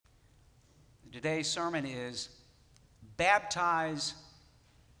Today's sermon is Baptize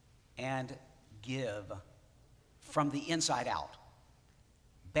and Give from the inside out.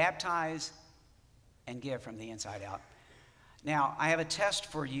 Baptize and give from the inside out. Now, I have a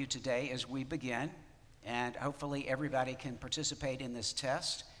test for you today as we begin, and hopefully everybody can participate in this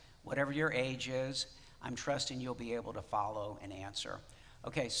test. Whatever your age is, I'm trusting you'll be able to follow and answer.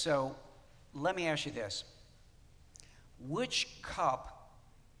 Okay, so let me ask you this. Which cup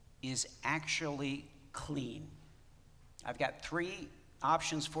is actually clean? I've got three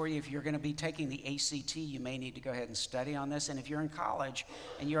options for you. If you're going to be taking the ACT, you may need to go ahead and study on this. And if you're in college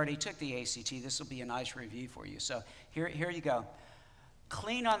and you already took the ACT, this will be a nice review for you. So here you go.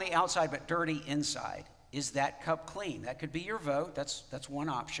 Clean on the outside but dirty inside. Is that cup clean? That could be your vote. That's one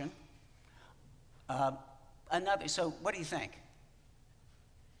option. So what do you think?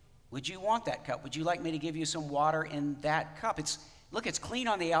 Would you want that cup? Would you like me to give you some water in that cup? Look, it's clean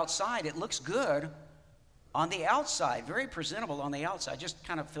on the outside. It looks good on the outside. Very presentable on the outside, just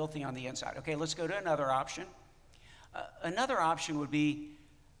kind of filthy on the inside. Okay, let's go to another option. Another option would be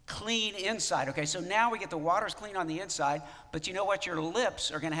clean inside. Okay, so now we get the water's clean on the inside, but you know what? Your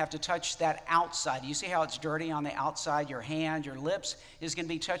lips are going to have to touch that outside. You see how it's dirty on the outside? Your hand, your lips is going to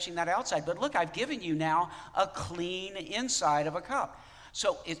be touching that outside. But look, I've given you now a clean inside of a cup.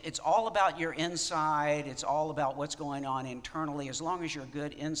 So it's all about your inside. It's all about what's going on internally. As long as you're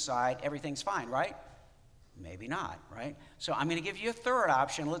good inside, everything's fine, right? Maybe not, right? So I'm going to give you a third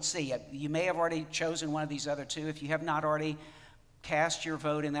option. Let's see. You may have already chosen one of these other two. If you have not already cast your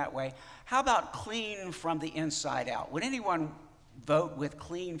vote in that way, how about clean from the inside out? Would anyone vote with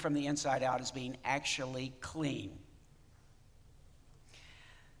clean from the inside out as being actually clean?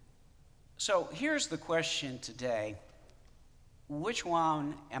 So here's the question today. Which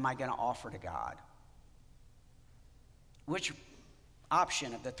one am I going to offer to God? Which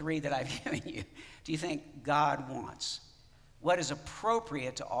option of the three that I've given you do you think God wants? What is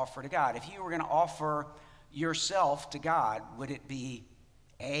appropriate to offer to God? If you were going to offer yourself to God, would it be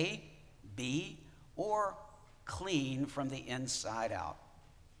A, B, or clean from the inside out?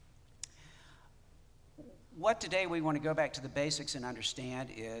 What today we want to go back to the basics and understand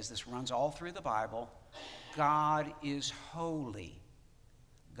is, this runs all through the Bible, God is holy.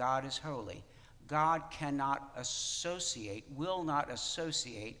 God is holy. God cannot associate, will not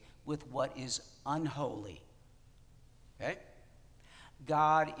associate with what is unholy. Okay?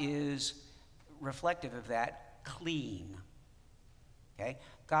 God is reflective of that, clean. Okay?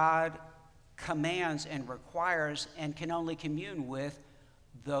 God commands and requires and can only commune with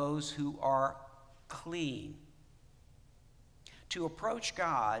those who are clean. To approach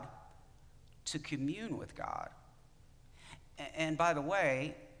God, to commune with God. And by the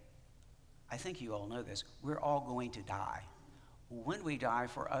way, I think you all know this, we're all going to die. When we die,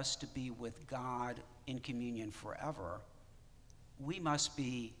 for us to be with God in communion forever, we must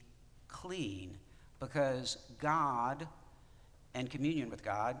be clean, because God and communion with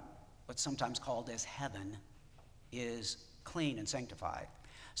God, what's sometimes called as heaven, is clean and sanctified.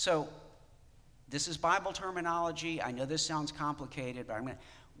 So this is Bible terminology. I know this sounds complicated, but I'm going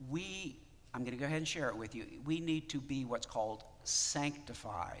to go ahead and share it with you. We need to be what's called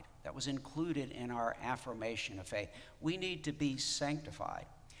sanctified. That was included in our affirmation of faith. We need to be sanctified.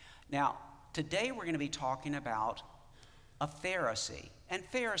 Now, today we're going to be talking about a Pharisee and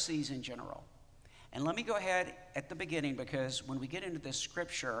Pharisees in general. And let me go ahead at the beginning, because when we get into this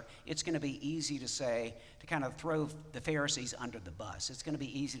scripture, it's going to be easy to kind of throw the Pharisees under the bus. It's going to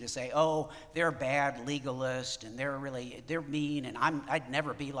be easy to say, oh, they're bad legalists, and they're mean, and I'd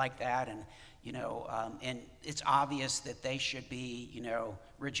never be like that, and and it's obvious that they should be,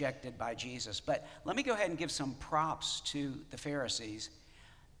 rejected by Jesus. But let me go ahead and give some props to the Pharisees.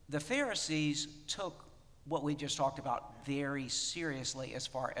 The Pharisees took what we just talked about very seriously as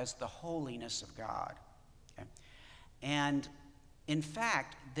far as the holiness of God. Okay? And in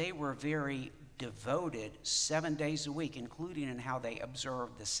fact, they were very devoted 7 days a week, including in how they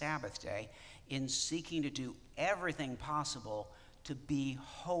observed the Sabbath day, in seeking to do everything possible to be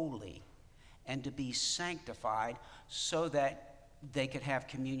holy and to be sanctified so that they could have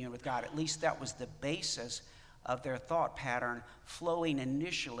communion with God. At least that was the basis of their thought pattern, flowing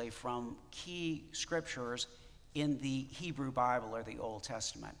initially from key scriptures in the Hebrew Bible or the Old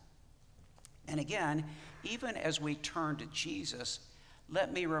Testament. And again, even as we turn to Jesus,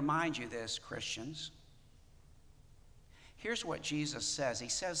 let me remind you this, Christians. Here's what Jesus says. He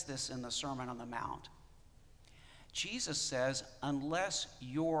says this in the Sermon on the Mount. Jesus says, unless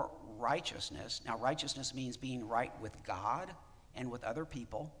your righteousness, now righteousness means being right with God and with other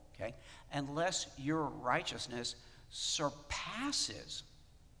people, okay? Unless your righteousness surpasses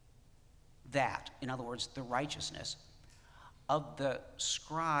that, in other words, the righteousness of the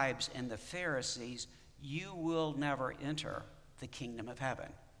scribes and the Pharisees, you will never enter the kingdom of heaven.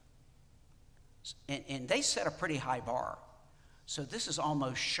 And they set a pretty high bar. So this is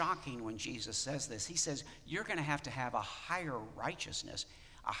almost shocking when Jesus says this. He says, you're going to have a higher righteousness,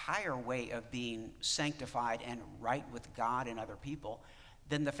 a higher way of being sanctified and right with God and other people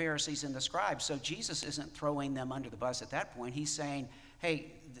than the Pharisees and the scribes. So Jesus isn't throwing them under the bus at that point. He's saying,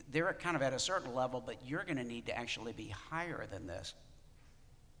 hey, they're kind of at a certain level, but you're going to need to actually be higher than this.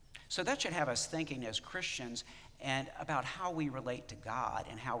 So that should have us thinking as Christians and about how we relate to God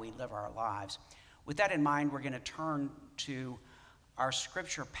and how we live our lives. With that in mind, we're going to turn to our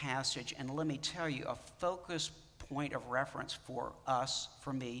scripture passage, and let me tell you, a focus point of reference for us,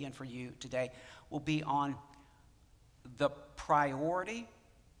 for me, and for you today will be on the priority,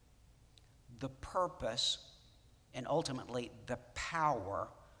 the purpose, and ultimately the power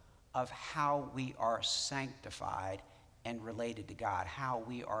of how we are sanctified and related to God, how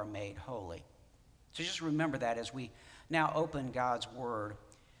we are made holy. So just remember that as we now open God's Word.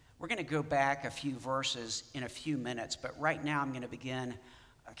 We're going to go back a few verses in a few minutes, but right now I'm going to begin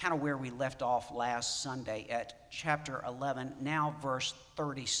kind of where we left off last Sunday at chapter 11, now verse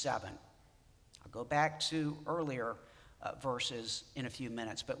 37. I'll go back to earlier verses in a few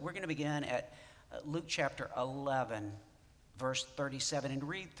minutes, but we're going to begin at Luke chapter 11, verse 37, and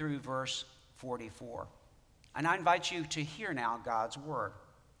read through verse 44. And I invite you to hear now God's word.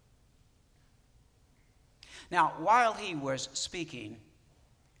 Now, while he was speaking,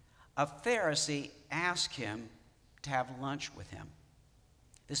 a Pharisee asked him to have lunch with him.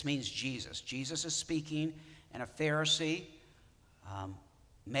 This means Jesus. Jesus is speaking, and a Pharisee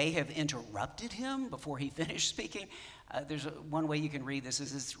may have interrupted him before he finished speaking. There's one way you can read this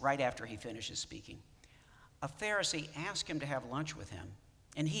is it's right after he finishes speaking. A Pharisee asked him to have lunch with him,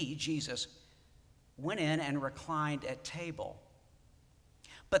 and he, Jesus, went in and reclined at table.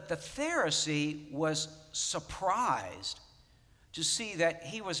 But the Pharisee was surprised to see that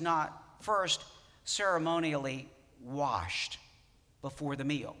he was not first ceremonially washed before the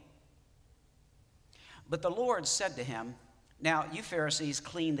meal. But the Lord said to him, now you Pharisees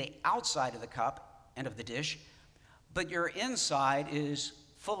clean the outside of the cup and of the dish, but your inside is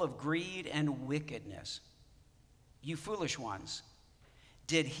full of greed and wickedness. You foolish ones,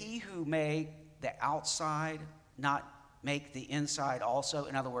 did he who made the outside not make the inside also?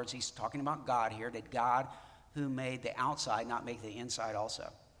 In other words, he's talking about God here. Did God who made the outside not make the inside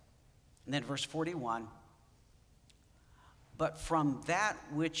also? And then verse 41, but from that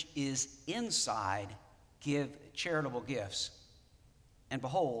which is inside give charitable gifts, and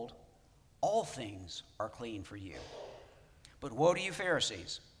behold, all things are clean for you. But woe to you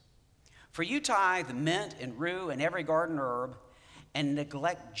Pharisees, for you tithe mint and rue and every garden herb, and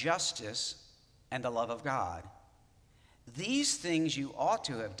neglect justice and the love of God. These things you ought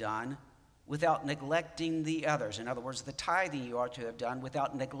to have done without neglecting the others. In other words, the tithing you ought to have done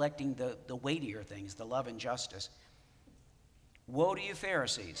without neglecting the weightier things, the love and justice. Woe to you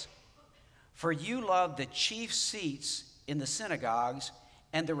Pharisees, for you love the chief seats in the synagogues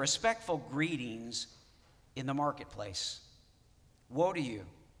and the respectful greetings in the marketplace. Woe to you,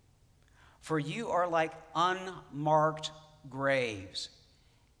 for you are like unmarked graves,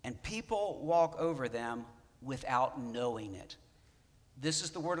 and people walk over them without knowing it. This is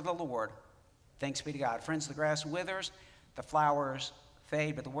the word of the Lord. Thanks be to God. Friends, the grass withers, the flowers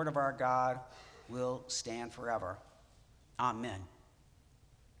fade, but the word of our God will stand forever. Amen.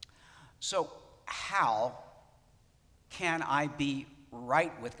 So, how can I be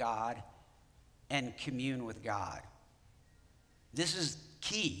right with God and commune with God? This is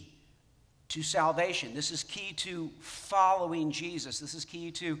key to salvation. This is key to following Jesus. This is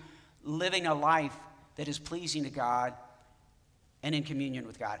key to living a life that is pleasing to God and in communion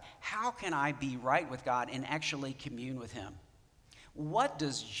with God. How can I be right with God and actually commune with him? What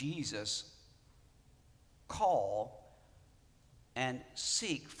does Jesus call and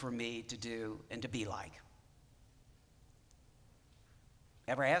seek for me to do and to be like?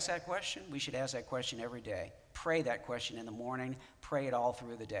 Ever ask that question? We should ask that question every day. Pray that question in the morning. Pray it all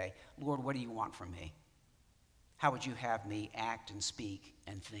through the day. Lord, what do you want from me? How would you have me act and speak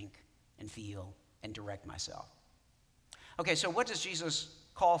and think and feel and direct myself? Okay, so what does Jesus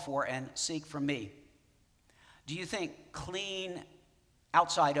call for and seek from me? Do you think clean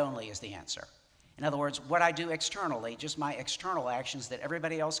outside only is the answer? In other words, what I do externally, just my external actions that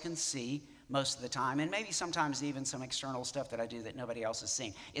everybody else can see most of the time, and maybe sometimes even some external stuff that I do that nobody else has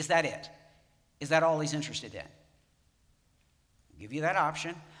seen. Is that it? Is that all he's interested in? I'll give you that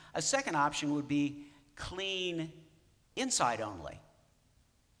option. A second option would be clean inside only.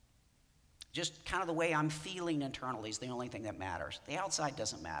 Just kind of the way I'm feeling internally is the only thing that matters. The outside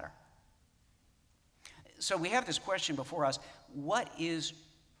doesn't matter. So we have this question before us: what is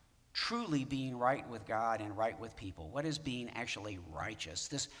truly being right with God and right with people? What is being actually righteous?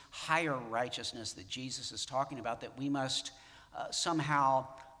 This higher righteousness that Jesus is talking about that we must somehow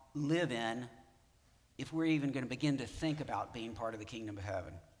live in if we're even going to begin to think about being part of the kingdom of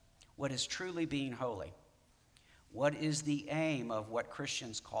heaven. What is truly being holy? What is the aim of what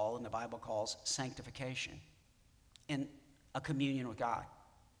Christians call, and the Bible calls, sanctification in a communion with God?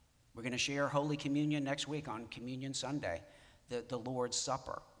 We're going to share Holy Communion next week on Communion Sunday, the Lord's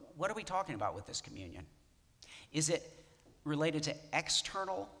Supper. What are we talking about with this communion? Is it related to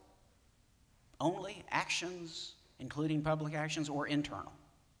external only actions, including public actions, or internal?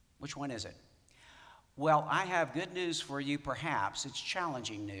 Which one is it? Well, I have good news for you, perhaps. It's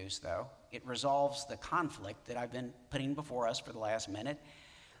challenging news, though. It resolves the conflict that I've been putting before us for the last minute.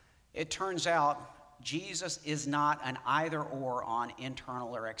 It turns out Jesus is not an either-or on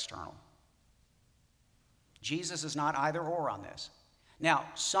internal or external. Jesus is not either-or on this. Now,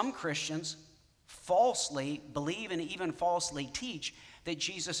 some Christians falsely believe and even falsely teach that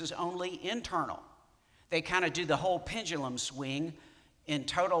Jesus is only internal. They kind of do the whole pendulum swing in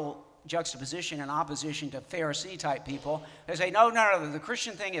total juxtaposition and opposition to Pharisee-type people. They say, no, the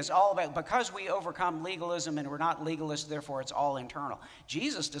Christian thing is all about, because we overcome legalism and we're not legalists, therefore it's all internal.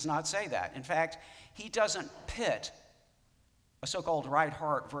 Jesus does not say that. In fact, he doesn't pit a so-called right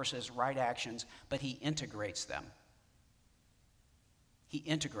heart versus right actions, but he integrates them. He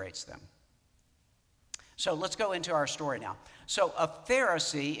integrates them. So let's go into our story now. So a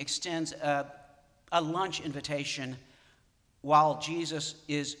Pharisee extends a lunch invitation while Jesus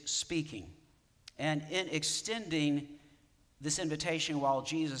is speaking. And in extending this invitation while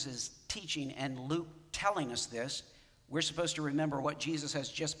Jesus is teaching, and Luke telling us this, we're supposed to remember what Jesus has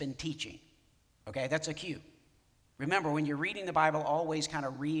just been teaching. Okay, that's a cue. Remember, when you're reading the Bible, always kind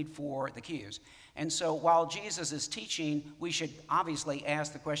of read for the cues. And so while Jesus is teaching, we should obviously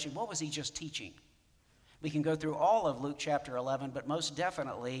ask the question, what was he just teaching? We can go through all of Luke chapter 11, but most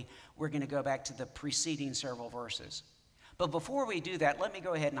definitely we're going to go back to the preceding several verses. But before we do that, let me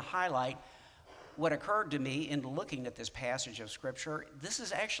go ahead and highlight what occurred to me in looking at this passage of Scripture. This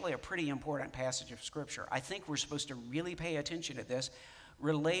is actually a pretty important passage of Scripture. I think we're supposed to really pay attention to this,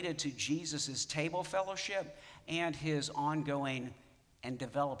 related to Jesus' table fellowship and his ongoing and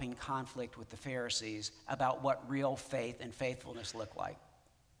developing conflict with the Pharisees about what real faith and faithfulness look like.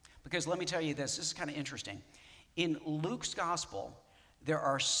 Because let me tell you this is kind of interesting. In Luke's gospel, there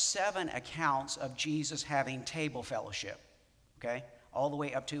are 7 accounts of Jesus having table fellowship, okay? All the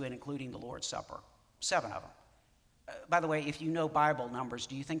way up to and including the Lord's Supper. 7 of them. By the way, if you know Bible numbers,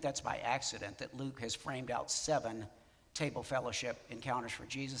 do you think that's by accident that Luke has framed out 7 table fellowship encounters for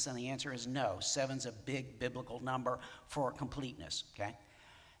Jesus? And the answer is no. 7's a big biblical number for completeness, okay?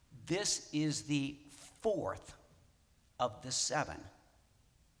 This is the 4th of the 7.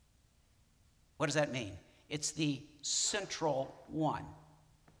 What does that mean? It's the central one.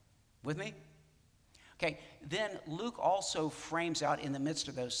 With me? Okay, then Luke also frames out in the midst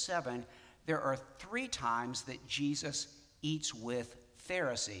of those 7, there are 3 times that Jesus eats with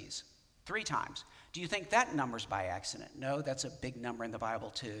Pharisees. 3 times. Do you think that number's by accident? No, that's a big number in the Bible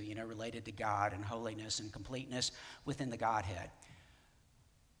too, related to God and holiness and completeness within the Godhead.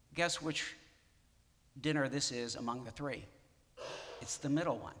 Guess which dinner this is among the 3? It's the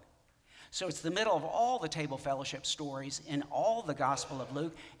middle one. So it's the middle of all the table fellowship stories in all the Gospel of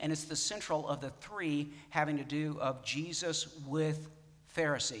Luke, and it's the central of the 3 having to do of Jesus with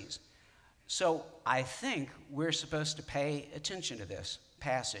Pharisees. So I think we're supposed to pay attention to this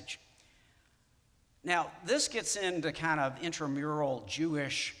passage. Now, this gets into kind of intramural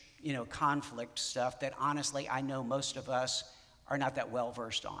Jewish, conflict stuff that honestly I know most of us are not that well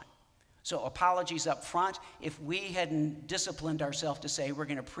versed on. So apologies up front. If we hadn't disciplined ourselves to say we're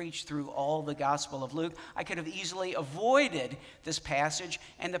going to preach through all the Gospel of Luke, I could have easily avoided this passage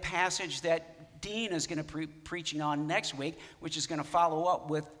and the passage that Dean is going to be preaching on next week, which is going to follow up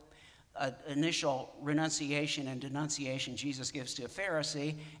with an initial renunciation and denunciation Jesus gives to a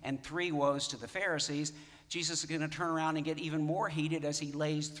Pharisee and 3 woes to the Pharisees. Jesus is going to turn around and get even more heated as he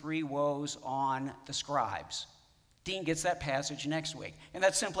lays 3 woes on the scribes. Dean gets that passage next week. And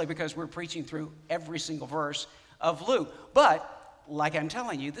that's simply because we're preaching through every single verse of Luke. But, like I'm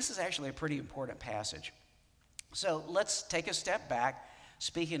telling you, this is actually a pretty important passage. So let's take a step back.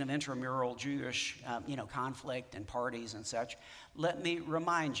 Speaking of intramural Jewish, conflict and parties and such, let me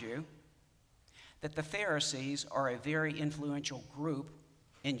remind you that the Pharisees are a very influential group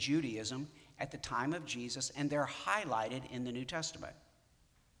in Judaism at the time of Jesus, and they're highlighted in the New Testament.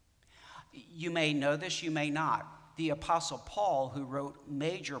 You may know this, you may not. The Apostle Paul, who wrote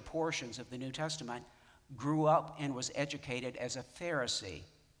major portions of the New Testament, grew up and was educated as a Pharisee.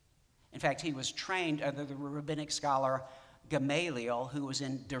 In fact, he was trained under the rabbinic scholar Gamaliel, who was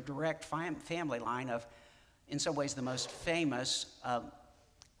in the direct family line of, in some ways, the most famous,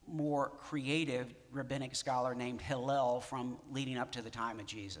 more creative rabbinic scholar named Hillel from leading up to the time of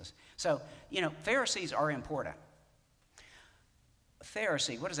Jesus. So, Pharisees are important.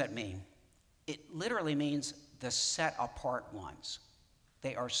 Pharisee, what does that mean? It literally means the set apart ones.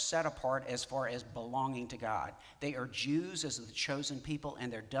 They are set apart as far as belonging to God. They are Jews as the chosen people,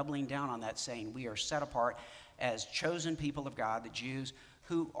 and they're doubling down on that, saying we are set apart as chosen people of God, the Jews,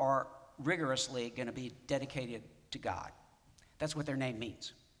 who are rigorously going to be dedicated to God. That's what their name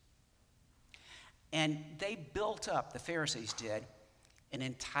means. And they built up, the Pharisees did, an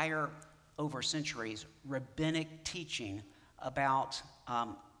entire, over centuries, rabbinic teaching about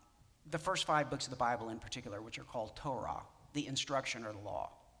the first 5 books of the Bible in particular, which are called Torah, the instruction or the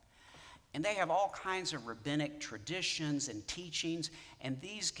law. And they have all kinds of rabbinic traditions and teachings, and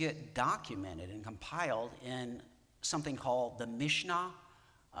these get documented and compiled in something called the Mishnah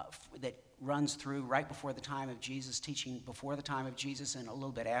that runs through right before the time of Jesus, teaching before the time of Jesus and a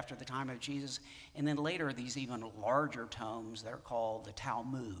little bit after the time of Jesus. And then later, these even larger tomes that are called the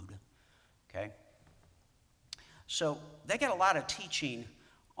Talmud, okay? So they get a lot of teaching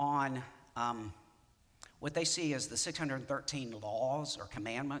on what they see as the 613 laws or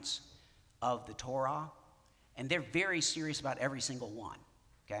commandments of the Torah, and they're very serious about every single one,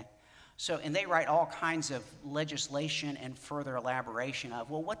 okay? So, and they write all kinds of legislation and further elaboration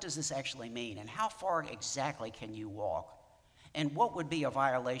of, well, what does this actually mean? And how far exactly can you walk? And what would be a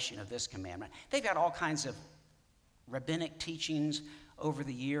violation of this commandment? They've got all kinds of rabbinic teachings over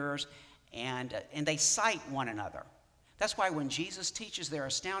the years, and they cite one another. That's why when Jesus teaches, they're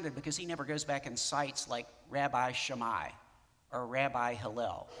astounded because he never goes back and cites like Rabbi Shammai or Rabbi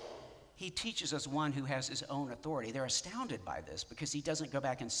Hillel. He teaches as one who has his own authority. They're astounded by this because he doesn't go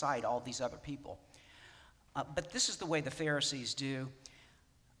back and cite all these other people. But this is the way the Pharisees do.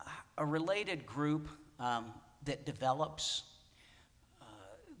 A related group that develops,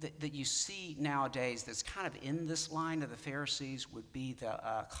 that you see nowadays that's kind of in this line of the Pharisees would be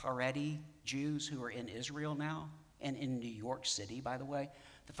the Haredi Jews who are in Israel now and in New York City, by the way.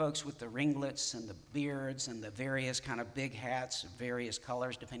 The folks with the ringlets and the beards and the various kind of big hats of various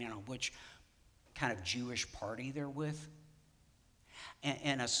colors, depending on which kind of Jewish party they're with.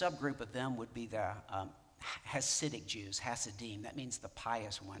 And a subgroup of them would be the Hasidic Jews, Hasidim. That means the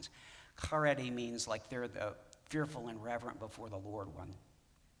pious ones. Haredi means like they're the fearful and reverent before the Lord one.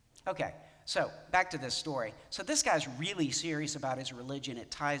 Okay, so back to this story. So this guy's really serious about his religion. It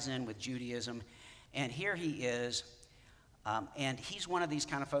ties in with Judaism. And here he is. And he's one of these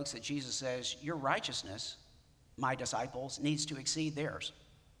kind of folks that Jesus says, your righteousness, my disciples, needs to exceed theirs.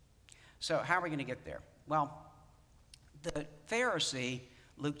 So how are we going to get there? Well, the Pharisee,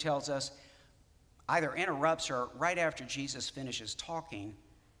 Luke tells us, either interrupts or right after Jesus finishes talking,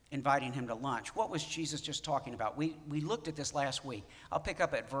 inviting him to lunch. What was Jesus just talking about? We looked at this last week. I'll pick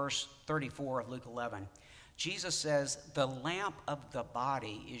up at verse 34 of Luke 11. Jesus says, the lamp of the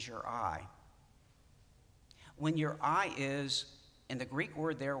body is your eye. When your eye is, and the Greek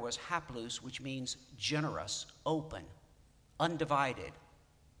word there was haplous, which means generous, open, undivided,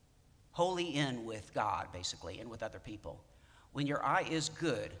 wholly in with God, basically, and with other people. When your eye is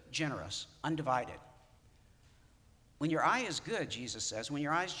good, generous, undivided. When your eye is good, Jesus says, when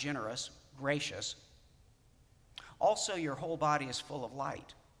your eye is generous, gracious, also your whole body is full of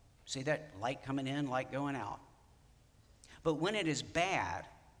light. See that? Light coming in, light going out. But when it is bad,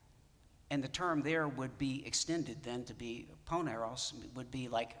 and the term there would be extended then to be poneros, would be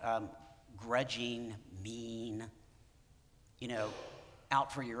like grudging, mean,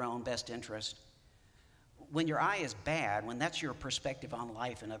 out for your own best interest. When your eye is bad, when that's your perspective on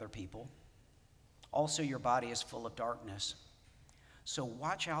life and other people, also your body is full of darkness. So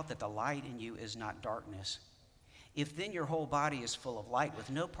watch out that the light in you is not darkness. If then your whole body is full of light with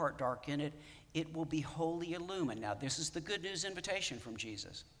no part dark in it, it will be wholly illumined. Now this is the good news invitation from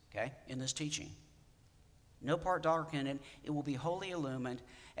Jesus. Okay, in this teaching. No part dark in it. It will be wholly illumined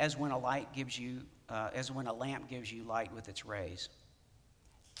as when a lamp gives you light with its rays.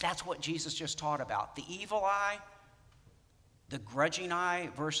 That's what Jesus just taught about. The evil eye, the grudging eye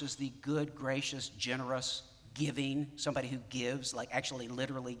versus the good, gracious, generous, giving, somebody who gives, like actually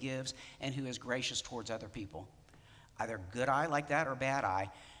literally gives, and who is gracious towards other people. Either good eye like that or bad eye.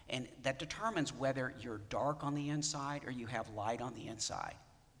 And that determines whether you're dark on the inside or you have light on the inside.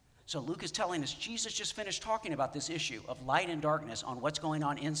 So Luke is telling us Jesus just finished talking about this issue of light and darkness on what's going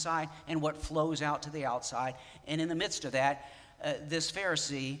on inside and what flows out to the outside. And in the midst of that, this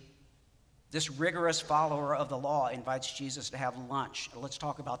Pharisee, this rigorous follower of the law, invites Jesus to have lunch. Let's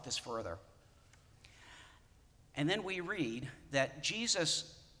talk about this further. And then we read that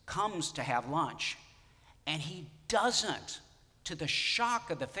Jesus comes to have lunch, and he doesn't. To the shock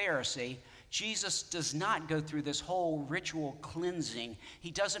of the Pharisee, Jesus does not go through this whole ritual cleansing.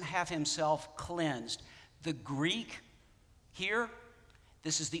 He doesn't have himself cleansed. The Greek here,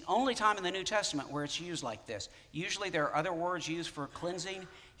 this is the only time in the New Testament where it's used like this. Usually there are other words used for cleansing.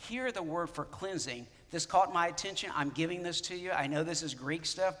 Here, the word for cleansing, this caught my attention. I'm giving this to you. I know this is Greek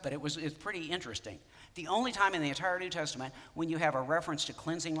stuff, but it's pretty interesting. The only time in the entire New Testament when you have a reference to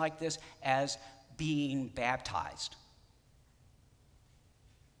cleansing like this as being baptized.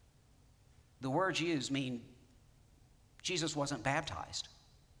 The words used mean Jesus wasn't baptized.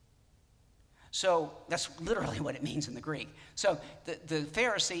 So that's literally what it means in the Greek. So the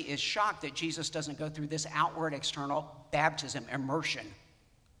Pharisee is shocked that Jesus doesn't go through this outward external baptism, immersion,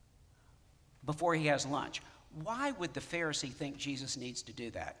 before he has lunch. Why would the Pharisee think Jesus needs to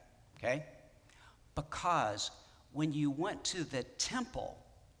do that? Okay? Because when you went to the temple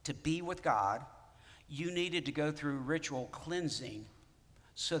to be with God, you needed to go through ritual cleansing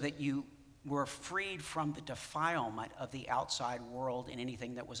so that you were freed from the defilement of the outside world and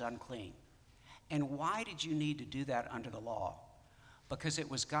anything that was unclean. And why did you need to do that under the law? Because it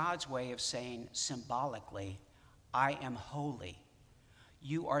was God's way of saying symbolically, I am holy.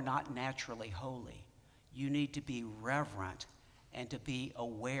 You are not naturally holy. You need to be reverent and to be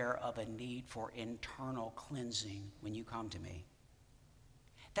aware of a need for internal cleansing when you come to me.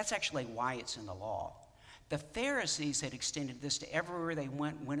 That's actually why it's in the law. The Pharisees had extended this to everywhere they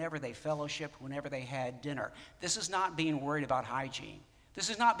went, whenever they fellowshiped, whenever they had dinner. This is not being worried about hygiene. This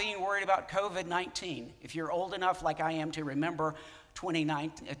is not being worried about COVID-19. If you're old enough like I am to remember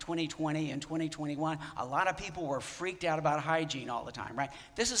 2020 and 2021, a lot of people were freaked out about hygiene all the time, right?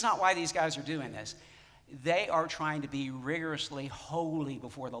 This is not why these guys are doing this. They are trying to be rigorously holy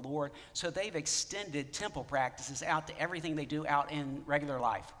before the Lord, so they've extended temple practices out to everything they do out in regular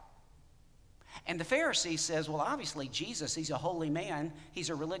life. And the Pharisee says, well, obviously Jesus, he's a holy man, he's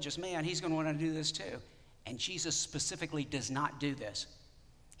a religious man, he's going to want to do this too. And Jesus specifically does not do this.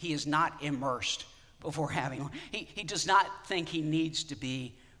 He is not immersed before having, he does not think he needs to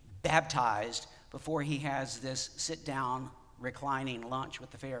be baptized before he has this sit-down, reclining lunch with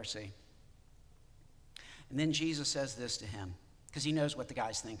the Pharisee. And then Jesus says this to him, because he knows what the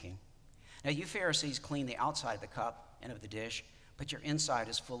guy's thinking. Now, you Pharisees clean the outside of the cup and of the dish, but your inside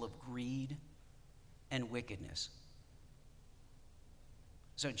is full of greed and wickedness.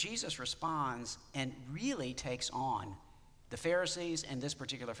 So Jesus responds and really takes on the Pharisees and this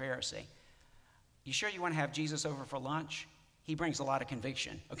particular Pharisee. You sure you want to have Jesus over for lunch? He brings a lot of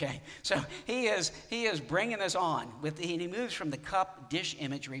conviction, okay? So he is bringing this on, and he moves from the cup dish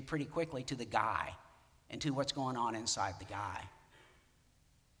imagery pretty quickly to the guy and to what's going on inside the guy.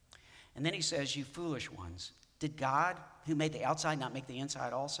 And then he says, you foolish ones, did God, who made the outside, not make the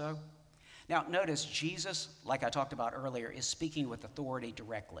inside also? Now, notice Jesus, like I talked about earlier, is speaking with authority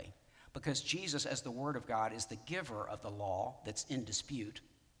directly, because Jesus, as the Word of God, is the giver of the law that's in dispute,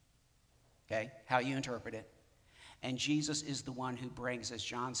 okay, how you interpret it. And Jesus is the one who brings, as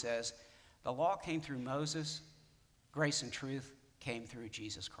John says, the law came through Moses, grace and truth came through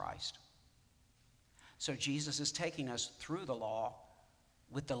Jesus Christ. So Jesus is taking us through the law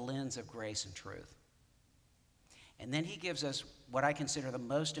with the lens of grace and truth. And then he gives us what I consider the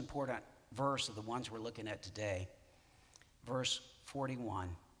most important verse of the ones we're looking at today, verse 41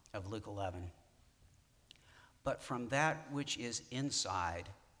 of Luke 11. But from that which is inside,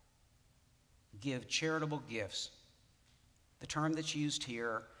 give charitable gifts. The term that's used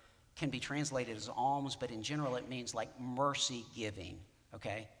here can be translated as alms, but in general it means like mercy giving,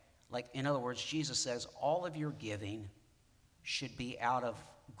 okay? Like, in other words, Jesus says all of your giving should be out of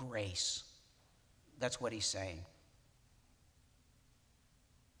grace. That's what he's saying.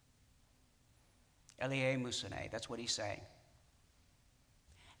 Elie musane, that's what he's saying.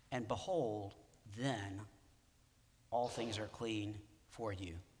 And behold, then all things are clean for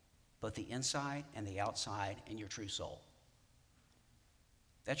you, both the inside and the outside and your true soul.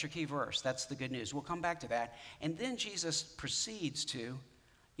 That's your key verse. That's the good news. We'll come back to that. And then Jesus proceeds to,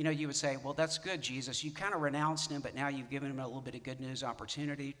 you would say, well, that's good, Jesus. You kind of renounced him, but now you've given him a little bit of good news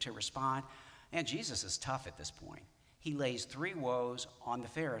opportunity to respond. And Jesus is tough at this point. He lays 3 woes on the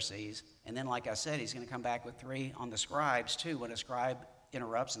Pharisees, and then, like I said, he's going to come back with 3 on the scribes, too. When a scribe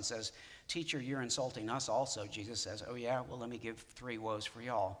interrupts and says, teacher, you're insulting us also, Jesus says, oh, yeah, well, let me give 3 woes for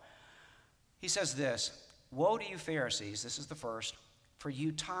y'all. He says this, "Woe to you Pharisees," this is the first, "for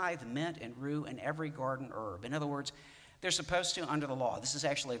you tithe mint and rue and every garden herb." In other words, they're supposed to, under the law, this is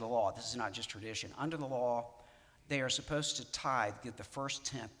actually the law, this is not just tradition. Under the law, they are supposed to tithe, give the first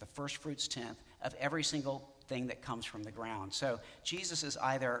tenth, the first fruits tenth of every single thing that comes from the ground. So Jesus is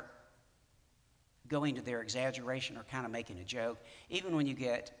either going to their exaggeration or kind of making a joke. Even when you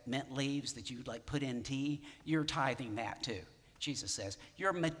get mint leaves that you like put in tea, you're tithing that too. Jesus says,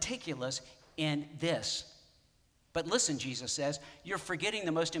 you're meticulous in this. But listen, Jesus says, you're forgetting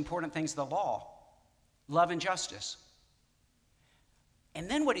the most important things of the law, love and justice. And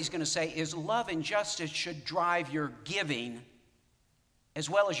then what he's going to say is love and justice should drive your giving as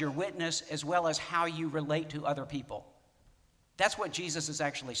well as your witness, as well as how you relate to other people. That's what Jesus is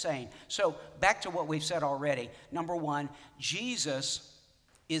actually saying. So back to what we've said already. Number one, Jesus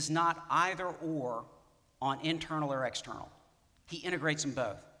is not either or on internal or external. He integrates them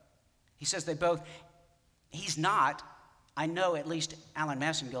both. He says they both, he's not, I know at least Alan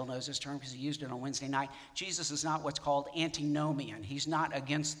Massengill knows this term because he used it on Wednesday night. Jesus is not what's called antinomian. He's not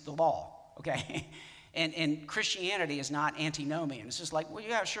against the law, okay? And Christianity is not antinomian. It's just like, well,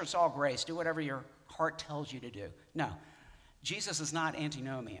 yeah, sure, it's all grace. Do whatever your heart tells you to do. No, Jesus is not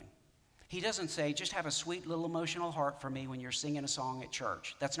antinomian. He doesn't say, just have a sweet little emotional heart for me when you're singing a song at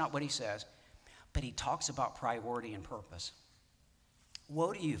church. That's not what he says. But he talks about priority and purpose.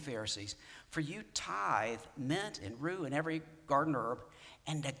 Woe to you, Pharisees, for you tithe mint and rue and every garden herb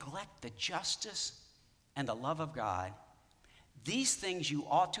and neglect the justice and the love of God. These things you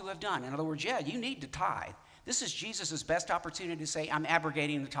ought to have done. In other words, yeah, you need to tithe. This is Jesus' best opportunity to say, I'm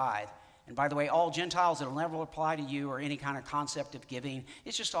abrogating the tithe. And by the way, all Gentiles, it'll never apply to you or any kind of concept of giving.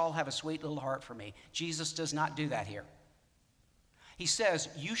 It's just all have a sweet little heart for me. Jesus does not do that here. He says,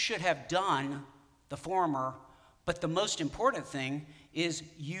 you should have done the former, but the most important thing is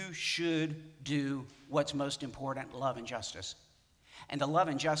you should do what's most important, love and justice. And the love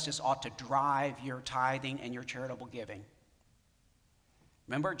and justice ought to drive your tithing and your charitable giving.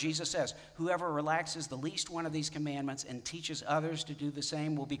 Remember, Jesus says, whoever relaxes the least one of these commandments and teaches others to do the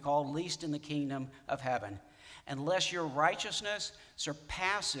same will be called least in the kingdom of heaven. Unless your righteousness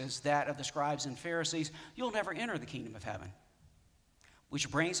surpasses that of the scribes and Pharisees, you'll never enter the kingdom of heaven. Which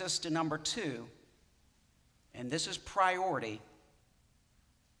brings us to number two, and this is priority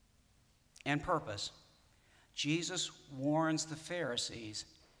and purpose. Jesus warns the Pharisees,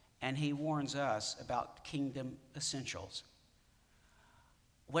 and he warns us about kingdom essentials.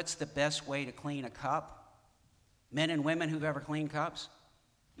 What's the best way to clean a cup? Men and women who've ever cleaned cups,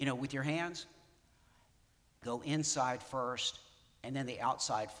 with your hands, go inside first, and then the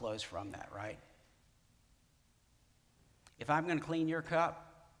outside flows from that, right? If I'm going to clean your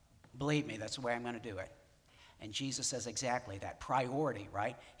cup, believe me, that's the way I'm going to do it. And Jesus says exactly that, priority,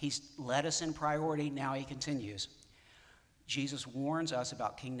 right? He's led us in priority, now he continues. Jesus warns us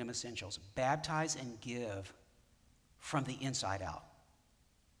about kingdom essentials. Baptize and give from the inside out.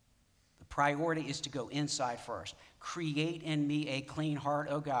 The priority is to go inside first. Create in me a clean heart,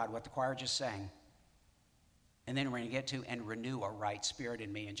 O God, what the choir just sang. And then we're going to get to, and renew a right spirit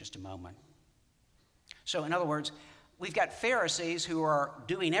in me in just a moment. So in other words, we've got Pharisees who are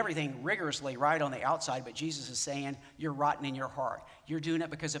doing everything rigorously right on the outside, but Jesus is saying, you're rotten in your heart. You're doing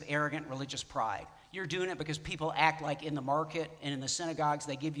it because of arrogant religious pride. You're doing it because people act like in the market and in the synagogues,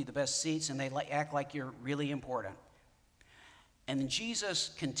 they give you the best seats and they act like you're really important. And then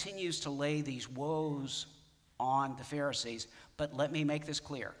Jesus continues to lay these woes on the Pharisees, but let me make this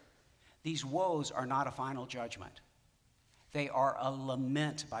clear. These woes are not a final judgment. They are a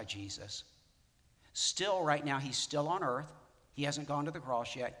lament by Jesus. Still, right now, he's still on earth. He hasn't gone to the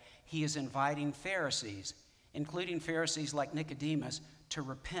cross yet. He is inviting Pharisees, including Pharisees like Nicodemus, to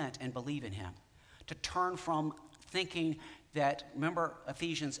repent and believe in him, to turn from thinking that, remember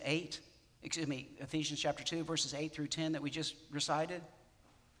Ephesians chapter 2, verses 8 through 10 that we just recited?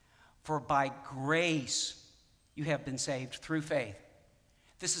 For by grace you have been saved through faith.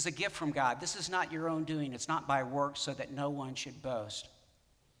 This is a gift from God. This is not your own doing. It's not by works so that no one should boast.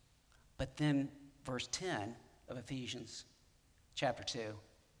 But then verse 10 of Ephesians chapter 2.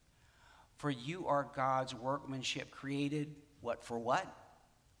 For you are God's workmanship created, what?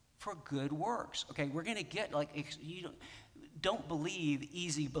 For good works. Okay, we're going to get don't believe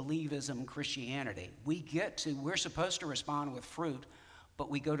easy believism Christianity. We're supposed to respond with fruit, but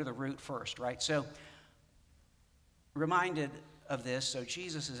we go to the root first, right? So, reminded of this, so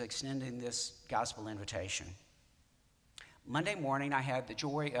Jesus is extending this gospel invitation. Monday morning, I had the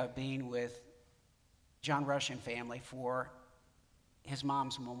joy of being with John Rush and family for his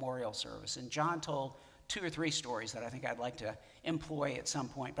mom's memorial service. And John told 2 or 3 stories that I think I'd like to employ at some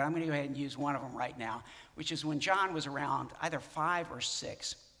point, but I'm going to go ahead and use one of them right now, which is when John was around either 5 or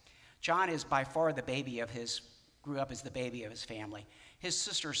 6. John is by far grew up as the baby of his family. His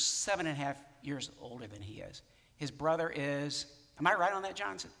sister's 7.5 years older than he is. His brother is, am I right on that,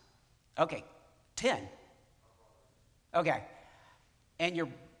 John? Okay, 10. Okay. And your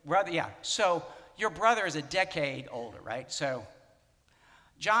brother, yeah. So your brother is a decade older, right? So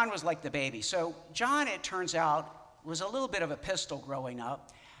John was like the baby. So John, it turns out, was a little bit of a pistol growing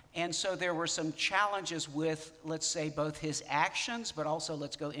up. And so there were some challenges with, let's say, both his actions, but also,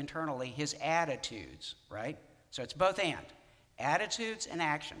 let's go internally, his attitudes, right? So it's both and, attitudes and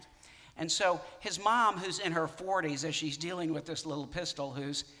actions. And so his mom, who's in her 40s, as she's dealing with this little pistol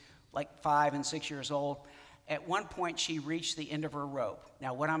who's like 5 and 6 years old, at one point she reached the end of her rope.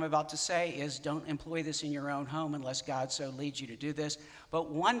 Now, what I'm about to say is don't employ this in your own home unless God so leads you to do this.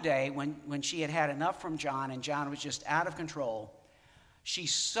 But one day when she had had enough from John and John was just out of control, she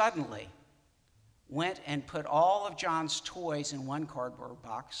suddenly went and put all of John's toys in one cardboard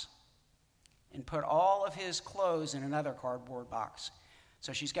box and put all of his clothes in another cardboard box.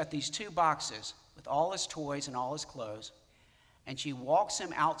 So she's got these 2 boxes with all his toys and all his clothes, and she walks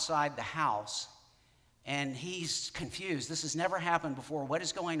him outside the house, and he's confused. This has never happened before. What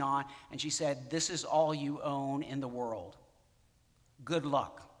is going on? And she said, "This is all you own in the world. Good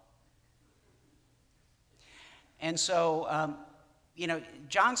luck." And so,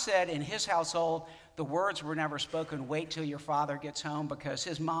 John said in his household, the words were never spoken, "Wait till your father gets home," because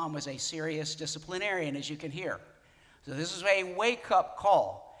his mom was a serious disciplinarian, as you can hear. So this is a wake-up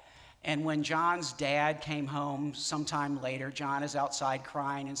call. And when John's dad came home sometime later, John is outside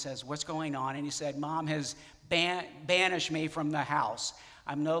crying and says, "What's going on?" And he said, "Mom has banished me from the house.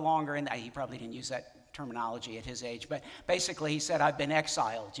 I'm no longer in that." He probably didn't use that terminology at his age, but basically he said, "I've been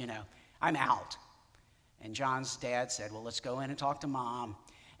exiled, I'm out." And John's dad said, "Well, let's go in and talk to Mom."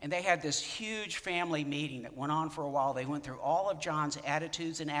 And they had this huge family meeting that went on for a while. They went through all of John's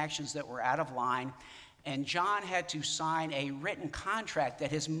attitudes and actions that were out of line. And John had to sign a written contract that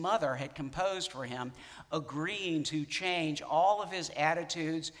his mother had composed for him, agreeing to change all of his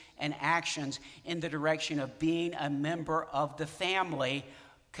attitudes and actions in the direction of being a member of the family,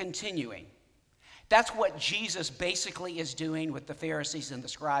 continuing. That's what Jesus basically is doing with the Pharisees and the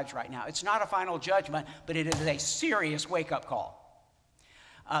scribes right now. It's not a final judgment, but it is a serious wake-up call.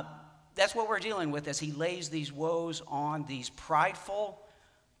 That's what we're dealing with as he lays these woes on these prideful,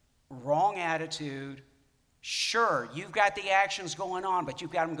 wrong attitude. Sure, you've got the actions going on, but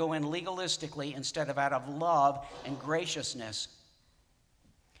you've got them going legalistically instead of out of love and graciousness.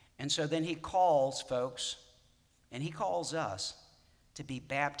 And so then he calls folks, and he calls us to be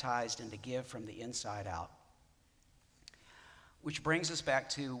baptized and to give from the inside out. Which brings us back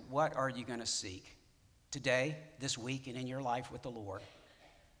to, what are you going to seek today, this week, and in your life with the Lord?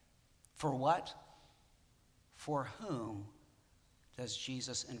 For what? For whom does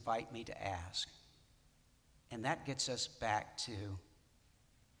Jesus invite me to ask? And that gets us back to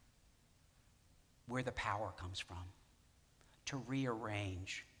where the power comes from, to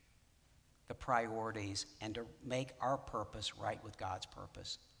rearrange the priorities and to make our purpose right with God's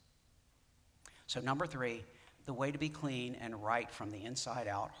purpose. So number 3, the way to be clean and right from the inside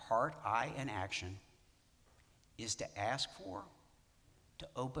out, heart, eye, and action, is to ask for, to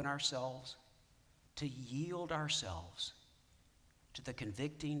open ourselves, to yield ourselves to the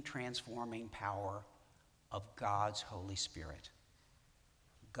convicting, transforming power of God's Holy Spirit.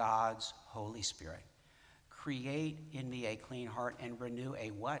 God's Holy Spirit. Create in me a clean heart and renew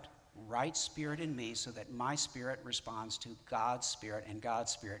a what? Right spirit in me, so that my spirit responds to God's Spirit, and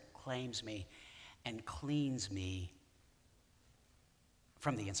God's Spirit claims me and cleans me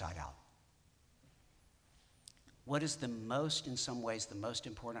from the inside out. What is in some ways, the most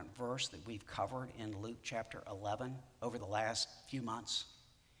important verse that we've covered in Luke chapter 11 over the last few months?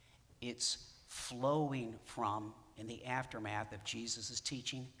 It's flowing from, in the aftermath of Jesus'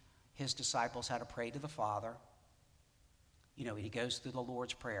 teaching his disciples how to pray to the Father. He goes through the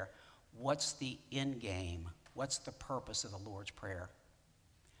Lord's Prayer. What's the end game? What's the purpose of the Lord's Prayer?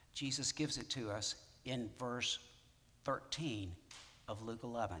 Jesus gives it to us in verse 13 of Luke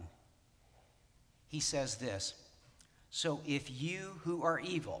 11. He says this, "So if you who are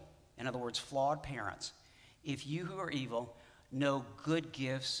evil," in other words, flawed parents, "if you who are evil know good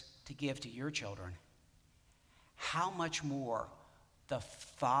gifts to give to your children, how much more the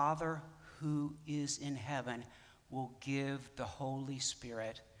Father who is in heaven will give the Holy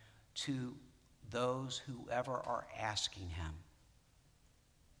Spirit to those whoever are asking him."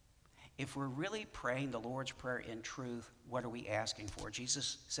 If we're really praying the Lord's Prayer in truth, what are we asking for?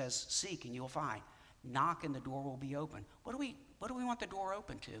 Jesus says, "Seek and you'll find. Knock and the door will be open. What do we want the door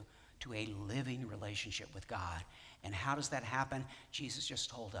open to? To a living relationship with God. And how does that happen? Jesus just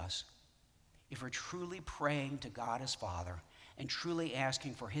told us. If we're truly praying to God as Father and truly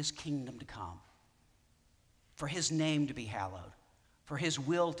asking for his kingdom to come, for his name to be hallowed, for his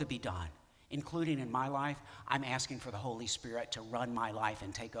will to be done, including in my life, I'm asking for the Holy Spirit to run my life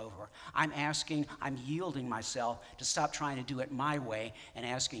and take over. I'm yielding myself to stop trying to do it my way and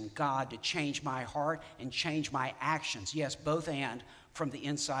asking God to change my heart and change my actions. Yes, both and from the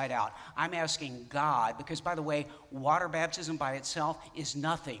inside out. I'm asking God, because by the way, water baptism by itself is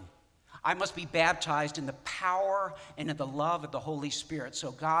nothing. I must be baptized in the power and in the love of the Holy Spirit.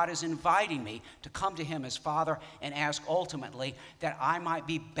 So God is inviting me to come to him as Father and ask ultimately that I might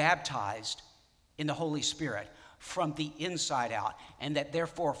be baptized in the Holy Spirit from the inside out, and that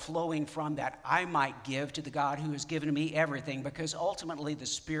therefore flowing from that I might give to the God who has given me everything, because ultimately the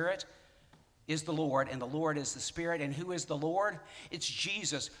Spirit is the Lord, and the Lord is the Spirit. And who is the Lord? It's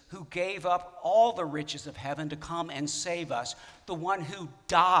Jesus, who gave up all the riches of heaven to come and save us, the one who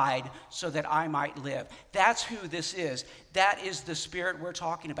died so that I might live. That's who this is. That is the Spirit we're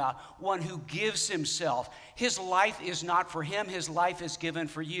talking about, one who gives himself. His life is not for him. His life is given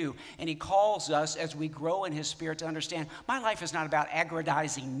for you. And he calls us, as we grow in his Spirit, to understand my life is not about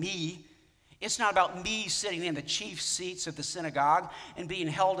aggrandizing me. It's not about me sitting in the chief seats of the synagogue and being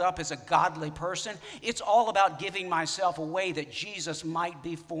held up as a godly person. It's all about giving myself away that Jesus might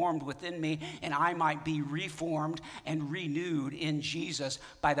be formed within me and I might be reformed and renewed in Jesus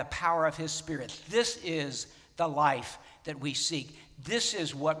by the power of his Spirit. This is the life that we seek. This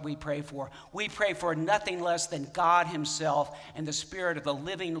is what we pray for. We pray for nothing less than God himself and the Spirit of the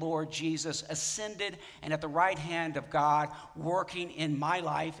living Lord Jesus ascended and at the right hand of God working in my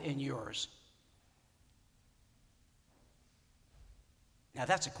life and yours. Now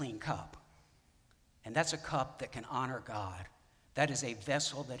that's a clean cup, and that's a cup that can honor God. That is a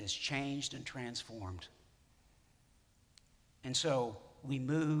vessel that is changed and transformed. And so we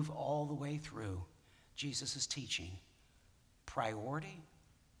move all the way through Jesus' teaching. Priority,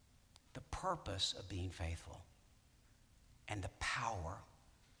 the purpose of being faithful, and the power,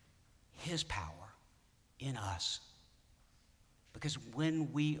 his power in us. Because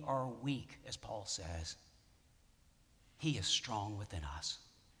when we are weak, as Paul says, he is strong within us.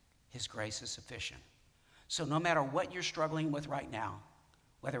 His grace is sufficient. So no matter what you're struggling with right now,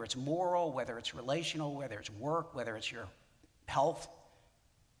 whether it's moral, whether it's relational, whether it's work, whether it's your health,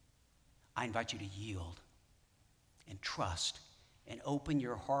 I invite you to yield and trust and open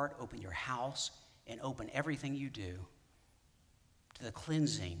your heart, open your house, and open everything you do to the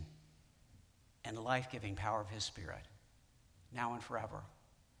cleansing and life-giving power of his Spirit, now and forever.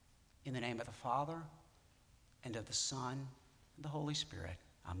 In the name of the Father, and of the Son, and the Holy Spirit.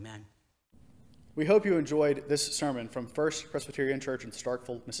 Amen. We hope you enjoyed this sermon from First Presbyterian Church in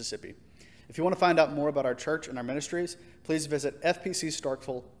Starkville, Mississippi. If you want to find out more about our church and our ministries, please visit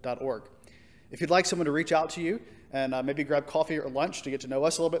fpcstarkville.org. If you'd like someone to reach out to you and maybe grab coffee or lunch to get to know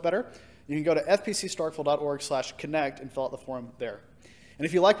us a little bit better, you can go to fpcstarkville.org/connect and fill out the form there. And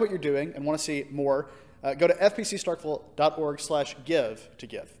if you like what you're doing and want to see more, go to fpcstarkville.org/give to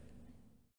give.